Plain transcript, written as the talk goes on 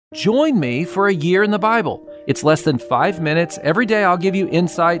Join me for a year in the Bible. It's less than 5 minutes. Every day I'll give you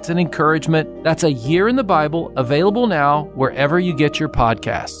insights and encouragement. That's a year in the Bible, available now wherever you get your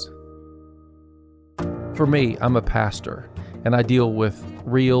podcasts. For me, I'm a pastor, and I deal with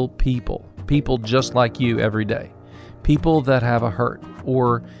real people just like you every day. People that have a hurt,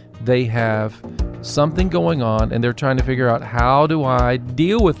 or they have something going on, and they're trying to figure out, how do I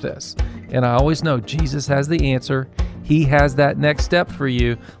deal with this? And I always know Jesus has the answer. He has that next step for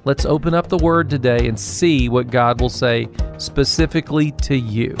you. Let's open up the Word today and see what God will say specifically to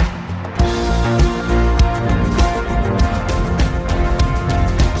you.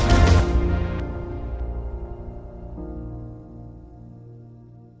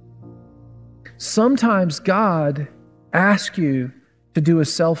 Sometimes God asks you to do a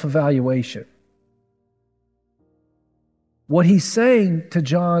self-evaluation. What he's saying to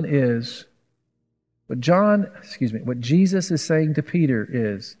John is, what Jesus is saying to Peter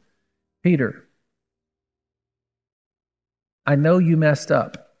is, Peter, I know you messed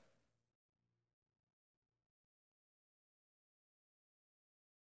up.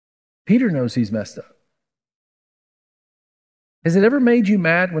 Peter knows he's messed up. Has it ever made you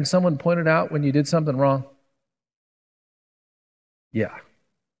mad when someone pointed out when you did something wrong? Yeah.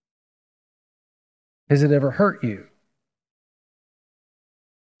 Has it ever hurt you?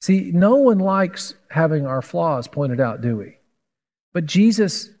 See, no one likes having our flaws pointed out, do we? But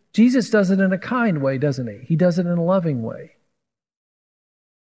Jesus does it in a kind way, doesn't he? He does it in a loving way.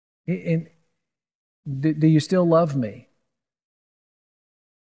 And do you still love me?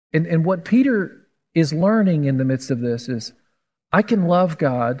 And what Peter is learning in the midst of this is, I can love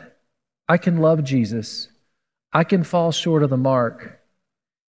God, I can love Jesus, I can fall short of the mark,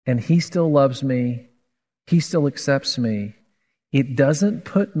 and He still loves me, He still accepts me. It doesn't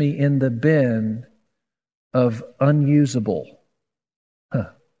put me in the bin of unusable.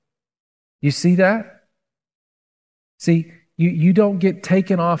 You see that? See, you don't get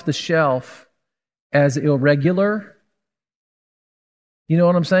taken off the shelf as irregular. You know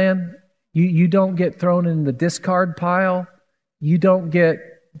what I'm saying? You don't get thrown in the discard pile. You don't get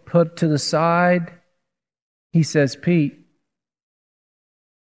put to the side. He says, Pete,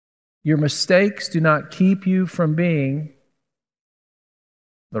 your mistakes do not keep you from being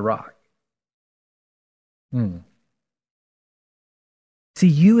the rock. See,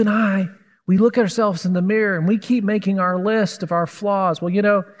 you and I, we look at ourselves in the mirror and we keep making our list of our flaws. Well, you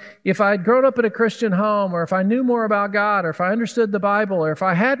know, if I'd grown up in a Christian home, or if I knew more about God, or if I understood the Bible, or if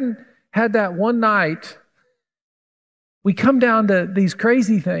I hadn't had that one night, we come down to these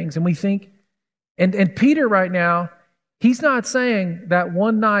crazy things and we think, and Peter right now, he's not saying that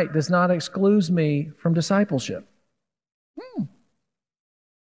one night does not exclude me from discipleship.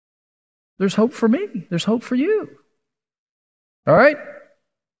 There's hope for me. There's hope for you. All right?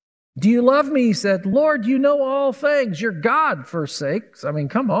 Do you love me? He said, Lord, you know all things. You're God, for sakes. I mean,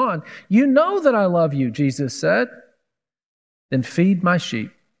 come on. You know that I love you, Jesus said. Then feed my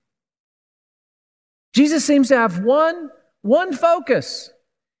sheep. Jesus seems to have one focus.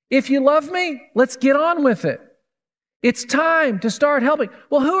 If you love me, let's get on with it. It's time to start helping.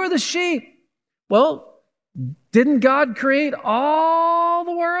 Well, who are the sheep? Well, didn't God create all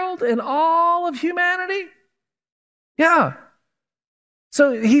the world and all of humanity? Yeah.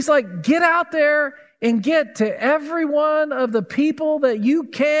 So he's like, get out there and get to every one of the people that you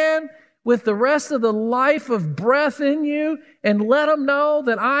can with the rest of the life of breath in you, and let them know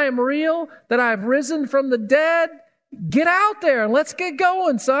that I am real, that I've risen from the dead. Get out there and let's get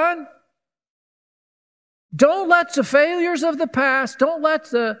going, son. Don't let the failures of the past, don't let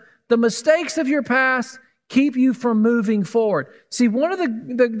the mistakes of your past keep you from moving forward. See, one of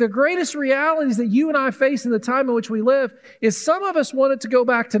the greatest realities that you and I face in the time in which we live is some of us want it to go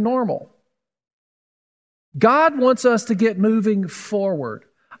back to normal. God wants us to get moving forward.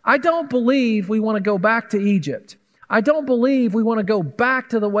 I don't believe we want to go back to Egypt. I don't believe we want to go back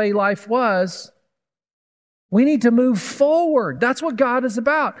to the way life was. We need to move forward. That's what God is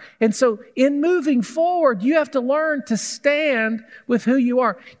about. And so in moving forward, you have to learn to stand with who you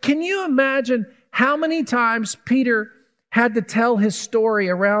are. Can you imagine how many times Peter had to tell his story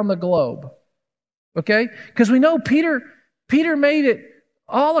around the globe? Okay? Because we know Peter made it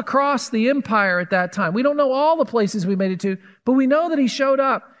all across the empire at that time. We don't know all the places we made it to, but we know that he showed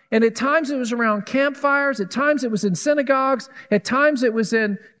up. And at times it was around campfires, at times it was in synagogues, at times it was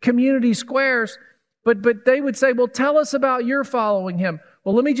in community squares. But they would say, well, tell us about your following him.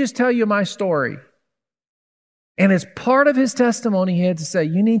 Well, let me just tell you my story. And as part of his testimony, he had to say,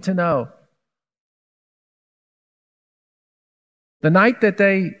 you need to know, the night that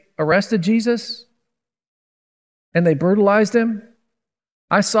they arrested Jesus and they brutalized him,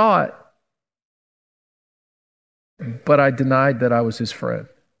 I saw it, but I denied that I was his friend.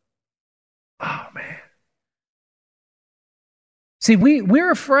 Oh, man. See,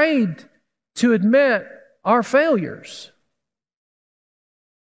 we're afraid to admit our failures.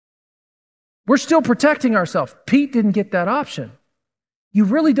 We're still protecting ourselves. Pete didn't get that option. You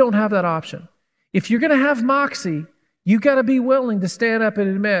really don't have that option. If you're going to have Moxie, you got to be willing to stand up and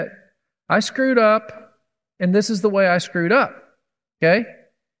admit, I screwed up, and this is the way I screwed up. Okay?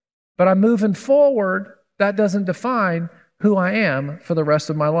 But I'm moving forward. That doesn't define who I am for the rest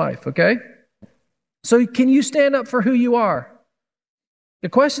of my life. Okay? So can you stand up for who you are? The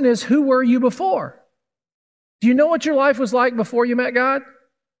question is, who were you before? Do you know what your life was like before you met God?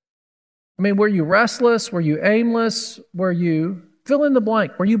 I mean, were you restless? Were you aimless? Were you, fill in the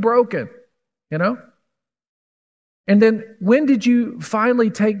blank, were you broken? You know? And then when did you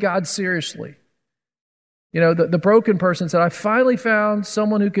finally take God seriously? You know, the broken person said, I finally found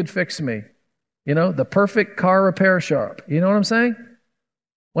someone who could fix me. You know, the perfect car repair shop. You know what I'm saying?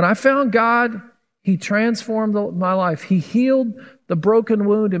 When I found God, He transformed my life. He healed the broken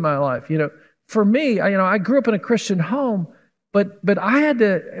wound in my life. You know, for me, I grew up in a Christian home, but I had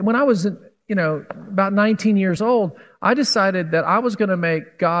to, when I was, about 19 years old, I decided that I was going to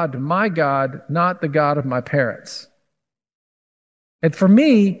make God my God, not the God of my parents. And for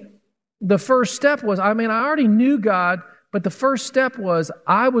me, the first step was, I already knew God, but the first step was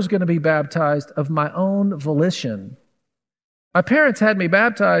I was going to be baptized of my own volition. My parents had me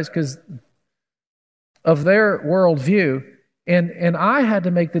baptized because of their worldview, and I had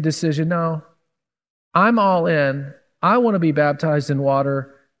to make the decision, no, I'm all in. I want to be baptized in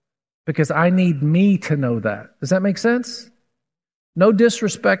water because I need me to know that. Does that make sense? No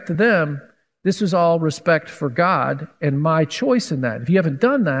disrespect to them. This was all respect for God and my choice in that. If you haven't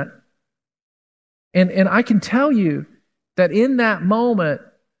done that, and I can tell you that in that moment,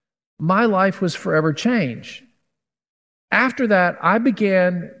 my life was forever changed. After that, I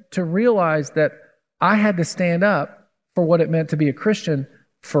began to realize that I had to stand up for what it meant to be a Christian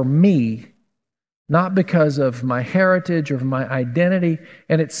for me, not because of my heritage or my identity.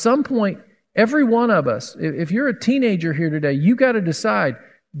 And at some point, every one of us, if you're a teenager here today, you got to decide,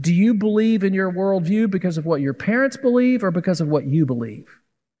 do you believe in your worldview because of what your parents believe or because of what you believe?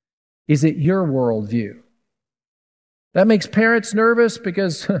 Is it your worldview? That makes parents nervous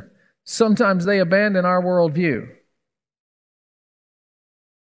because sometimes they abandon our worldview.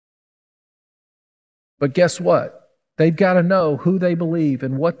 But guess what? They've got to know who they believe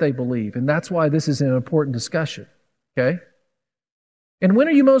and what they believe. And that's why this is an important discussion. Okay? And when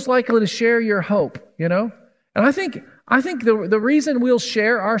are you most likely to share your hope? And I think the reason we'll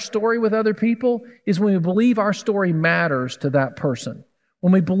share our story with other people is when we believe our story matters to that person.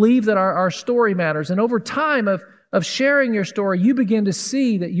 When we believe that our story matters. And over time of sharing your story, you begin to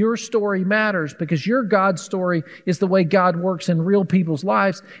see that your story matters because your God story is the way God works in real people's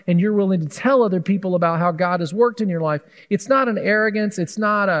lives, and you're willing to tell other people about how God has worked in your life. It's not an arrogance. It's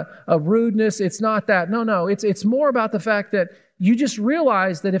not a rudeness. It's not that. No. It's more about the fact that you just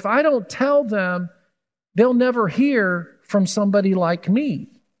realize that if I don't tell them, they'll never hear from somebody like me.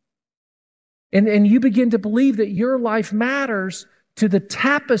 And you begin to believe that your life matters to the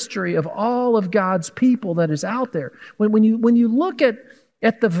tapestry of all of God's people that is out there. When you look at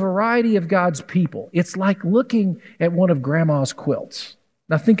the variety of God's people, it's like looking at one of Grandma's quilts.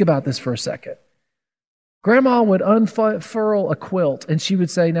 Now think about this for a second. Grandma would unfurl a quilt and she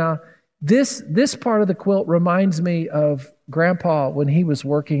would say, now, this part of the quilt reminds me of Grandpa when he was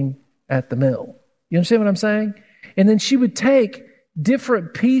working at the mill. You understand what I'm saying? And then she would take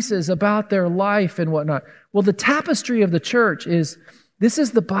different pieces about their life and whatnot. Well, the tapestry of the church is, this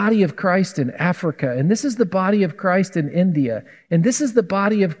is the body of Christ in Africa, and this is the body of Christ in India, and this is the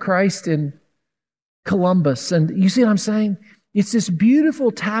body of Christ in Columbus. And you see what I'm saying? It's this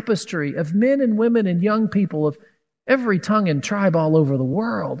beautiful tapestry of men and women and young people of every tongue and tribe all over the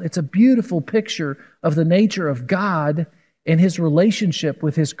world. It's a beautiful picture of the nature of God and His relationship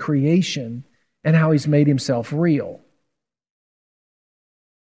with His creation and how He's made Himself real.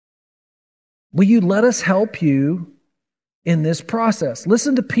 Will you let us help you in this process?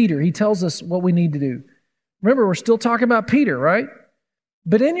 Listen to Peter. He tells us what we need to do. Remember, we're still talking about Peter, right?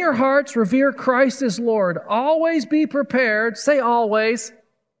 But in your hearts, revere Christ as Lord. Always be prepared. Say always.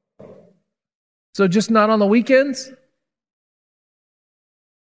 So just not on the weekends?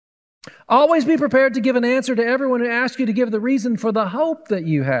 Always be prepared to give an answer to everyone who asks you to give the reason for the hope that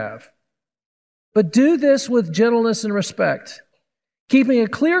you have. But do this with gentleness and respect, keeping a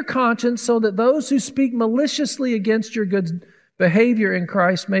clear conscience so that those who speak maliciously against your good behavior in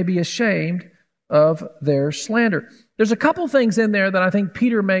Christ may be ashamed of their slander. There's a couple things in there that I think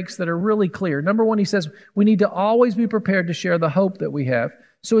Peter makes that are really clear. Number one, he says we need to always be prepared to share the hope that we have.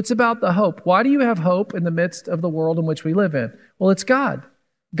 So it's about the hope. Why do you have hope in the midst of the world in which we live in? Well, it's God.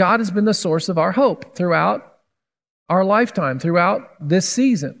 God has been the source of our hope throughout our lifetime, throughout this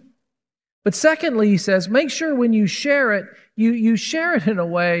season. But secondly, he says, make sure when you share it, you share it in a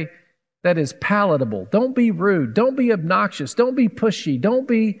way that is palatable. Don't be rude. Don't be obnoxious. Don't be pushy. Don't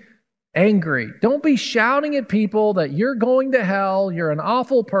be angry. Don't be shouting at people that you're going to hell, you're an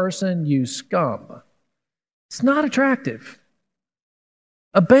awful person, you scum. It's not attractive.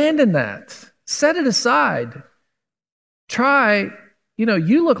 Abandon that. Set it aside. Try,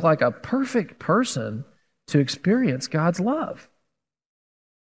 you look like a perfect person to experience God's love.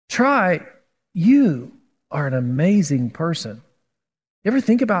 Try, you are an amazing person. You ever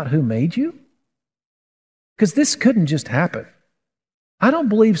think about who made you? Because this couldn't just happen. I don't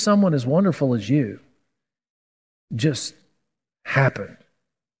believe someone as wonderful as you just happened.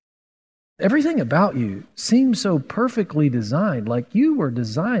 Everything about you seems so perfectly designed, like you were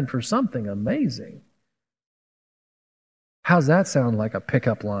designed for something amazing. How's that sound like a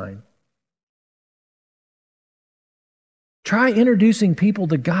pickup line? Try introducing people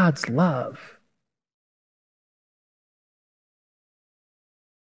to God's love.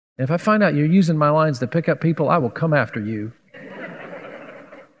 If I find out you're using my lines to pick up people, I will come after you.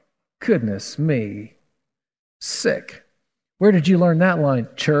 Goodness me. Sick. Where did you learn that line?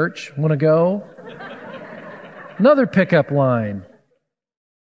 Church, want to go? Another pickup line.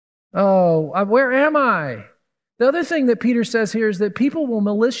 Oh, where am I? The other thing that Peter says here is that people will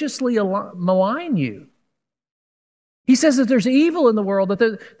maliciously malign you. He says that there's evil in the world,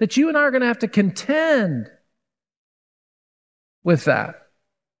 that you and I are going to have to contend with that.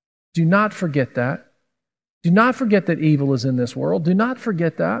 Do not forget that. Do not forget that evil is in this world. Do not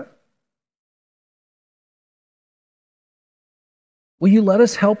forget that. Will you let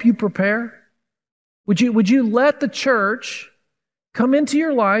us help you prepare? Would you let the church come into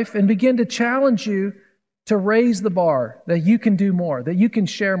your life and begin to challenge you to raise the bar, that you can do more, that you can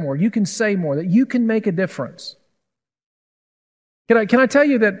share more, you can say more, that you can make a difference? Can I tell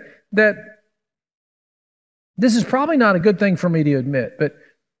you that this is probably not a good thing for me to admit, but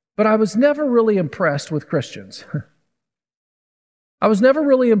I was never really impressed with Christians. I was never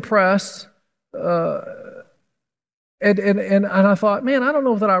really impressed, and I thought, man, I don't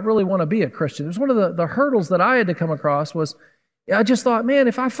know that I really want to be a Christian. It was one of the hurdles that I had to come across was, I just thought, man,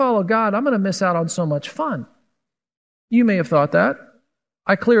 if I follow God, I'm going to miss out on so much fun. You may have thought that.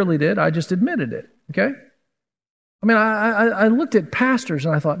 I clearly did. I just admitted it, okay? I mean, I looked at pastors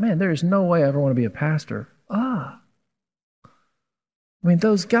and I thought, man, there is no way I ever want to be a pastor. I mean,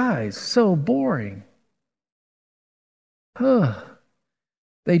 those guys, so boring.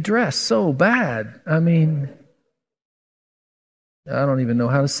 They dress so bad. I mean, I don't even know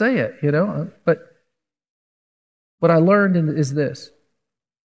how to say it, But what I learned is this.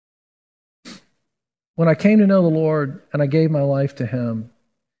 When I came to know the Lord and I gave my life to Him,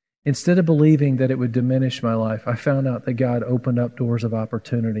 instead of believing that it would diminish my life, I found out that God opened up doors of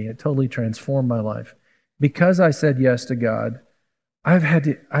opportunity. It totally transformed my life. Because I said yes to God, I have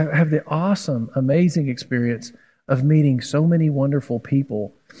the awesome, amazing experience of meeting so many wonderful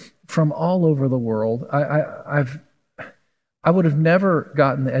people from all over the world. I would have never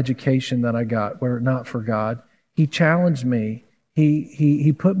gotten the education that I got were it not for God. He challenged me.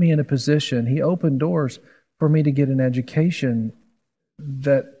 He put me in a position. He opened doors for me to get an education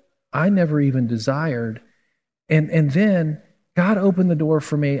that I never even desired. And then God opened the door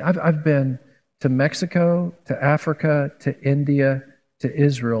for me. I've been to Mexico, to Africa, to India, to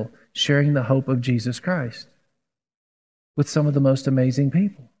Israel, sharing the hope of Jesus Christ with some of the most amazing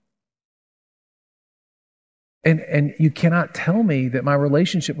people. And you cannot tell me that my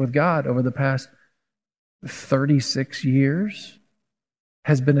relationship with God over the past 36 years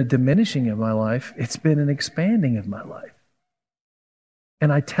has been a diminishing of my life. It's been an expanding of my life.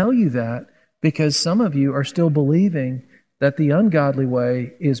 And I tell you that because some of you are still believing that the ungodly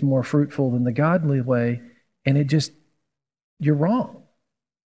way is more fruitful than the godly way, and you're wrong.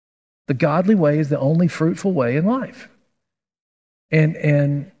 The godly way is the only fruitful way in life.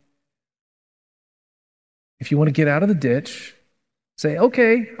 And if you want to get out of the ditch, say,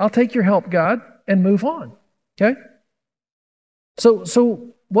 okay, I'll take your help, God, and move on. Okay?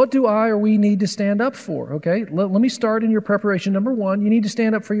 So what do I or we need to stand up for? Okay? Let me start in your preparation. Number one, you need to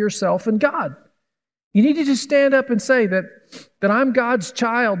stand up for yourself and God. You need to just stand up and say that I'm God's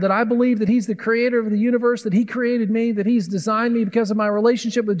child, that I believe that He's the creator of the universe, that He created me, that He's designed me because of my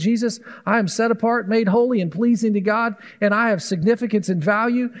relationship with Jesus. I am set apart, made holy, and pleasing to God, and I have significance and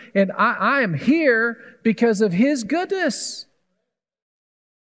value, and I am here because of His goodness.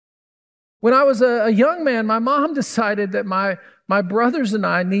 When I was a young man, my mom decided that my brothers and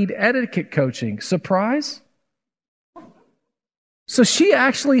I need etiquette coaching. Surprise? So she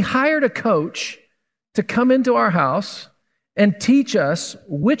actually hired a coach to come into our house and teach us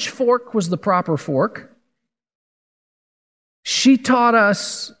which fork was the proper fork. She taught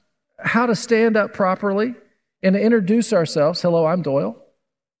us how to stand up properly and to introduce ourselves. Hello, I'm Doyle.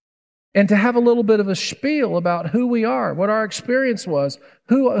 And to have a little bit of a spiel about who we are, what our experience was,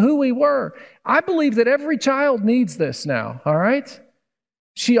 who we were. I believe that every child needs this now, all right?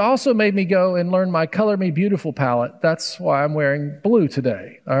 She also made me go and learn my Color Me Beautiful palette. That's why I'm wearing blue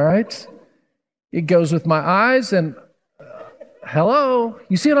today, all right? It goes with my eyes and hello,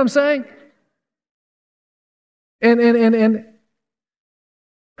 you see what I'm saying? And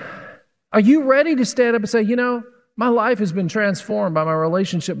are you ready to stand up and say, my life has been transformed by my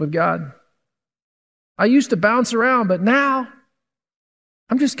relationship with God. I used to bounce around, but now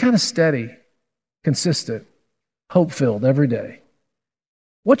I'm just kind of steady, consistent, hope-filled every day.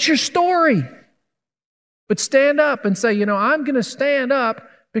 What's your story? But stand up and say, I'm going to stand up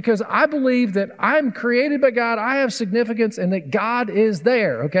because I believe that I'm created by God, I have significance, and that God is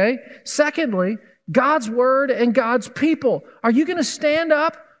there, okay? Secondly, God's word and God's people. Are you going to stand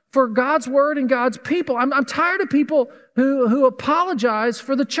up for God's word and God's people? I'm tired of people who apologize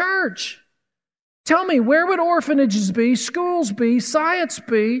for the church. Tell me, where would orphanages be, schools be, science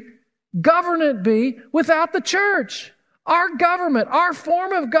be, government be without the church? Our government, our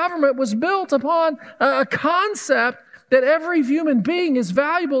form of government was built upon a concept that every human being is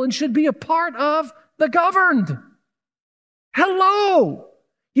valuable and should be a part of the governed. Hello!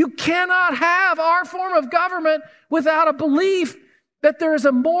 You cannot have our form of government without a belief that there is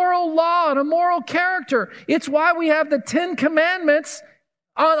a moral law and a moral character. It's why we have the 10 Commandments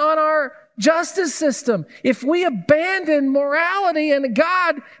on our justice system. If we abandon morality and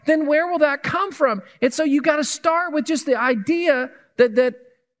God, then where will that come from? And so you got to start with just the idea that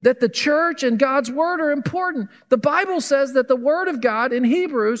the church and God's word are important. The Bible says that the word of God in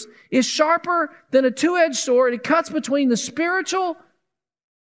Hebrews is sharper than a two-edged sword. It cuts between the spiritual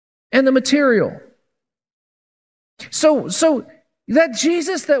and the material. So that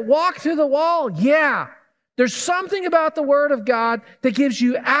Jesus that walked through the wall, yeah, there's something about the word of God that gives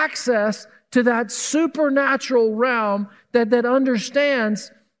you access to that supernatural realm that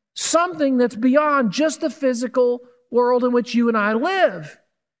understands something that's beyond just the physical world in which you and I live.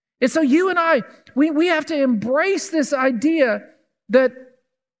 And so you and I, we have to embrace this idea that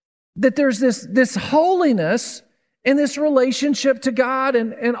there's this holiness in this relationship to God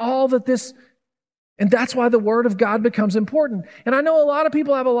and all that this, and that's why the Word of God becomes important. And I know a lot of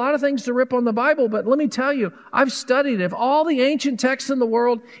people have a lot of things to rip on the Bible, but let me tell you, I've studied it. Of all the ancient texts in the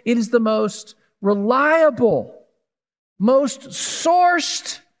world, it is the most reliable, most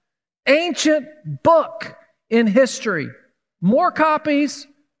sourced ancient book in history. More copies,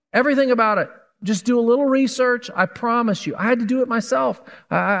 everything about it. Just do a little research. I promise you. I had to do it myself.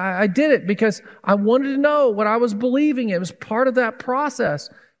 I did it because I wanted to know what I was believing. It was part of that process.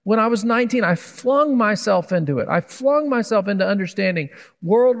 When I was 19, I flung myself into it. I flung myself into understanding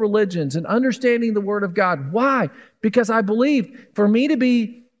world religions and understanding the Word of God. Why? Because I believed for me to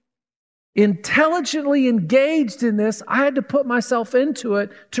be intelligently engaged in this, I had to put myself into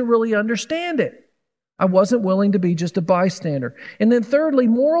it to really understand it. I wasn't willing to be just a bystander. And then thirdly,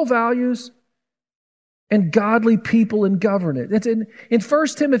 moral values and godly people in government. It's in 1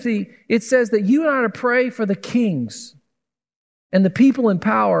 Timothy, it says that you and I are to pray for the kings and the people in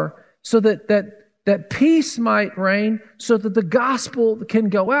power so that peace might reign, so that the gospel can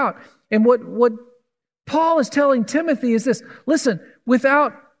go out. And what Paul is telling Timothy is this: listen,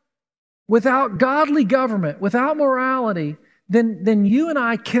 without godly government, without morality, then you and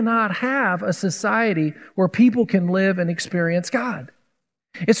I cannot have a society where people can live and experience God.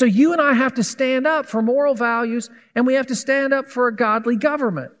 And so you and I have to stand up for moral values, and we have to stand up for a godly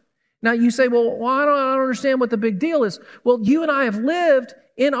government. Now you say, well, I don't understand what the big deal is. Well, you and I have lived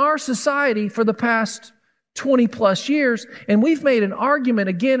in our society for the past 20 plus years, and we've made an argument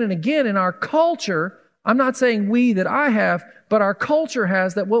again and again in our culture. I'm not saying we that I have, but our culture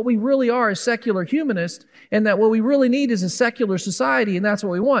has, that what we really are is secular humanists, and that what we really need is a secular society, and that's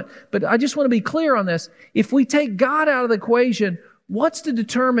what we want. But I just want to be clear on this. If we take God out of the equation, what's to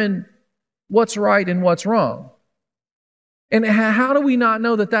determine what's right and what's wrong? And how do we not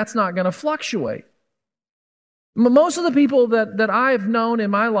know that that's not going to fluctuate? Most of the people that I've known in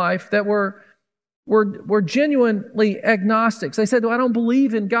my life that were genuinely agnostics. They said, well, I don't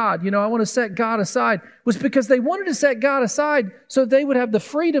believe in God. I want to set God aside. Was because they wanted to set God aside so they would have the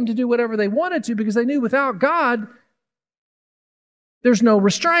freedom to do whatever they wanted to, because they knew without God, there's no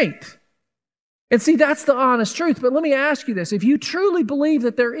restraint. And see, that's the honest truth. But let me ask you this. If you truly believe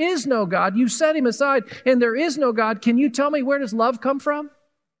that there is no God, you set him aside, and there is no God, can you tell me, where does love come from?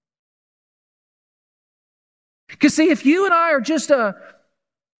 Because see, if you and I are just a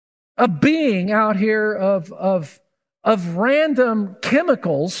being out here of random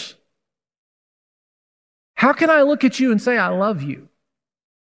chemicals, how can I look at you and say, I love you?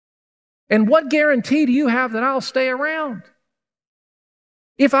 And what guarantee do you have that I'll stay around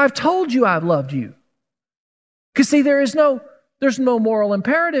if I've told you I've loved you? Because see, there's no moral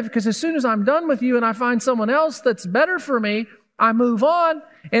imperative, because as soon as I'm done with you and I find someone else that's better for me, I move on.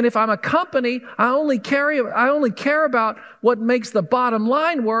 And if I'm a company, I only care about what makes the bottom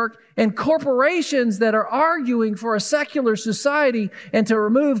line work. And corporations that are arguing for a secular society and to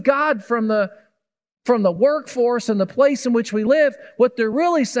remove God from the workforce and the place in which we live, what they're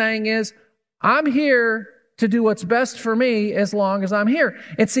really saying is, I'm here to do what's best for me as long as I'm here.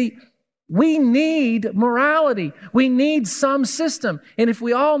 And see, we need morality. We need some system. And if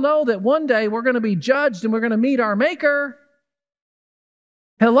we all know that one day we're going to be judged and we're going to meet our Maker,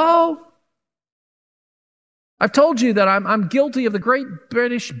 hello? I've told you that I'm guilty of the Great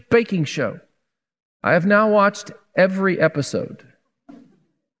British Baking Show. I have now watched every episode.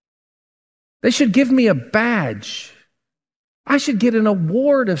 They should give me a badge. I should get an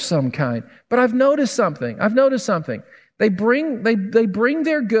award of some kind. But I've noticed something. They bring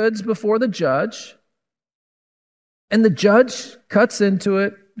their goods before the judge, and the judge cuts into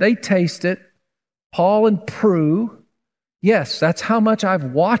it. They taste it. Paul and Prue. Yes, that's how much I've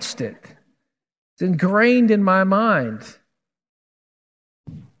watched it. It's ingrained in my mind.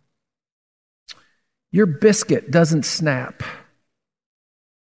 Your biscuit doesn't snap.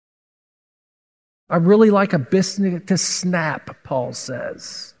 I really like a biscuit to snap, Paul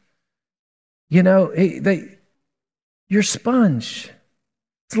says. Your sponge,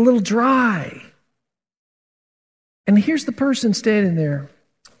 it's a little dry. And here's the person standing there.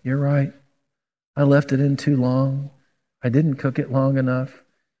 You're right. I left it in too long. I didn't cook it long enough.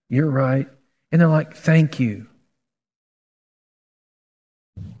 You're right. And they're like, thank you.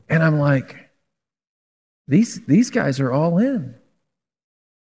 And I'm like, these guys are all in.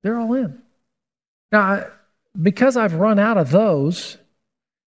 They're all in. Now, because I've run out of those,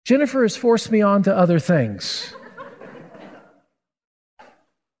 Jennifer has forced me on to other things.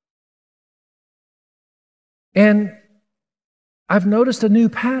 And I've noticed a new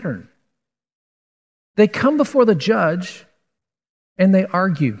pattern. They come before the judge and they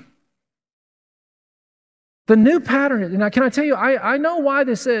argue. The new pattern, and can I tell you, I know why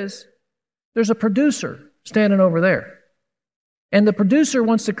this is. There's a producer standing over there. And the producer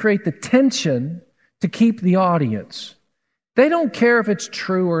wants to create the tension to keep the audience. They don't care if it's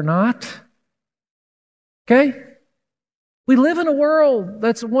true or not. Okay? We live in a world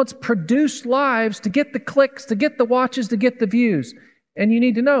that's wants produced lives to get the clicks, to get the watches, to get the views. And you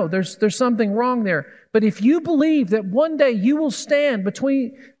need to know there's something wrong there. But if you believe that one day you will stand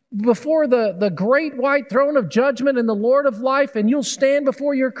before the great white throne of judgment and the Lord of life, and you'll stand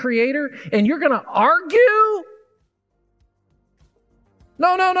before your Creator and you're going to argue?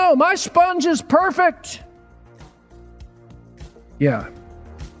 No, my sponge is perfect. Yeah.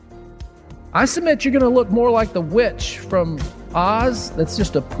 I submit you're going to look more like the witch from Oz that's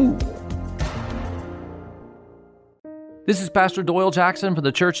just a pool. This is Pastor Doyle Jackson from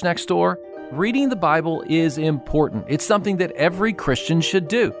the church next door. Reading the Bible is important. It's something that every Christian should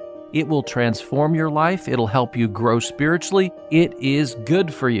do. It will transform your life. It'll help you grow spiritually. It is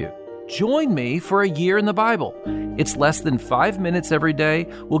good for you. Join me for a year in the Bible. It's less than 5 minutes every day.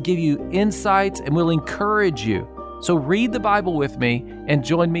 We'll give you insights and we'll encourage you. So read the Bible with me and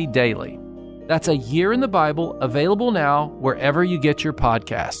join me daily. That's a year in the Bible, available now wherever you get your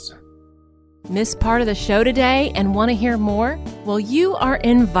podcasts. Missed part of the show today and want to hear more? Well, you are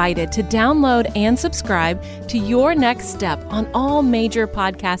invited to download and subscribe to Your Next Step on all major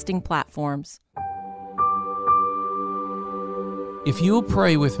podcasting platforms. If you will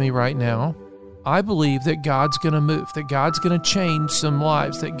pray with me right now, I believe that God's going to move, that God's going to change some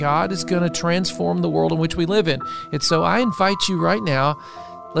lives, that God is going to transform the world in which we live in. And so I invite you right now,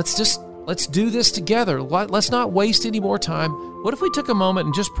 let's do this together. Let's not waste any more time. What if we took a moment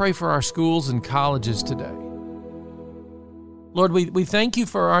and just pray for our schools and colleges today? Lord, we thank you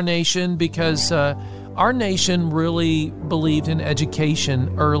for our nation because our nation really believed in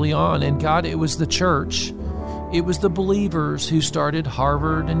education early on. And God, it was the church It was the believers who started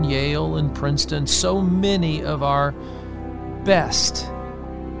Harvard and Yale and Princeton. So many of our best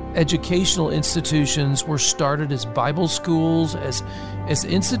educational institutions were started as Bible schools, as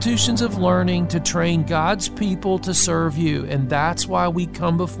institutions of learning to train God's people to serve you. And that's why we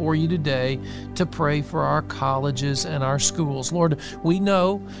come before you today to pray for our colleges and our schools. Lord, we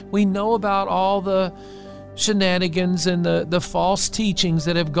know about all the shenanigans and the false teachings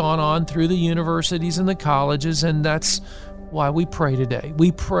that have gone on through the universities and the colleges, and that's why we pray today.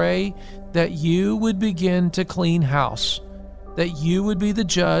 We pray that you would begin to clean house, that you would be the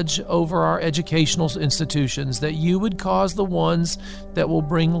judge over our educational institutions, that you would cause the ones that will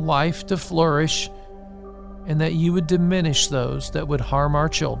bring life to flourish, and that you would diminish those that would harm our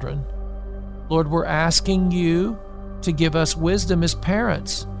children. Lord, we're asking you to give us wisdom as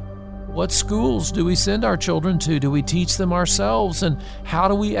parents. What schools do we send our children to? Do we teach them ourselves? And how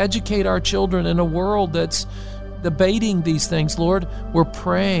do we educate our children in a world that's debating these things? Lord, we're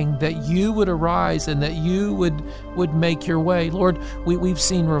praying that you would arise and that you would make your way. Lord, we've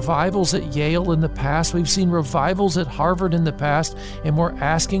seen revivals at Yale in the past. We've seen revivals at Harvard in the past, and we're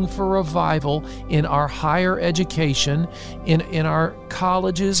asking for revival in our higher education, in our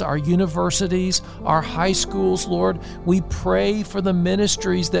colleges, our universities, our high schools. Lord, we pray for the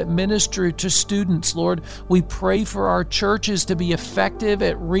ministries that minister to students. Lord, we pray for our churches to be effective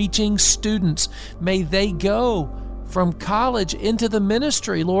at reaching students. May they go from college into the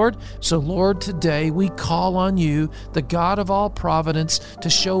ministry, Lord. So, Lord, today we call on you, the God of all providence, to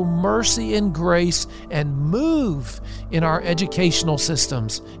show mercy and grace and move in our educational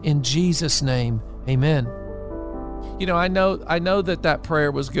systems. In Jesus' name, amen. You know, I know that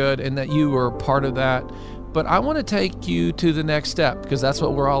prayer was good and that you were part of that, but I want to take you to the next step, because that's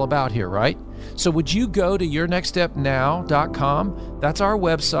what we're all about here, right? So would you go to yournextstepnow.com, that's our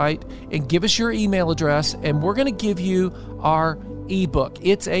website, and give us your email address, and we're going to give you our ebook.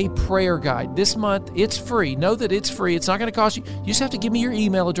 It's a prayer guide. This month, it's free. Know that it's free. It's not going to cost you. You just have to give me your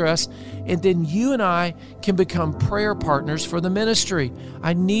email address, and then you and I can become prayer partners for the ministry.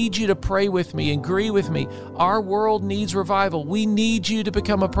 I need you to pray with me, agree with me. Our world needs revival. We need you to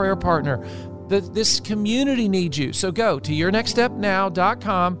become a prayer partner. This community needs you. So go to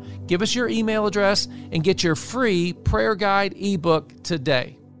yournextstepnow.com, give us your email address, and get your free prayer guide ebook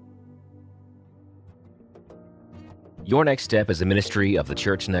today. Your Next Step is a ministry of the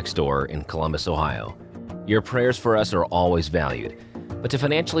Church Next Door in Columbus, Ohio. Your prayers for us are always valued. But to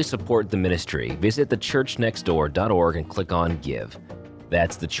financially support the ministry, visit thechurchnextdoor.org and click on Give.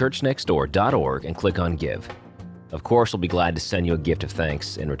 That's thechurchnextdoor.org and click on Give. Of course, we'll be glad to send you a gift of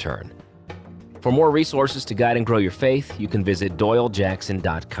thanks in return. For more resources to guide and grow your faith, you can visit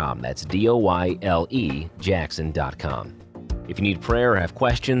doylejackson.com. That's DOYLE Jackson.com. If you need prayer or have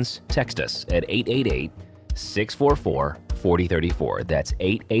questions, text us at 888-644-4034. That's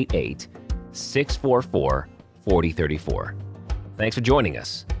 888-644-4034. Thanks for joining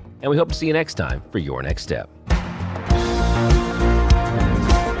us, and we hope to see you next time for Your Next Step.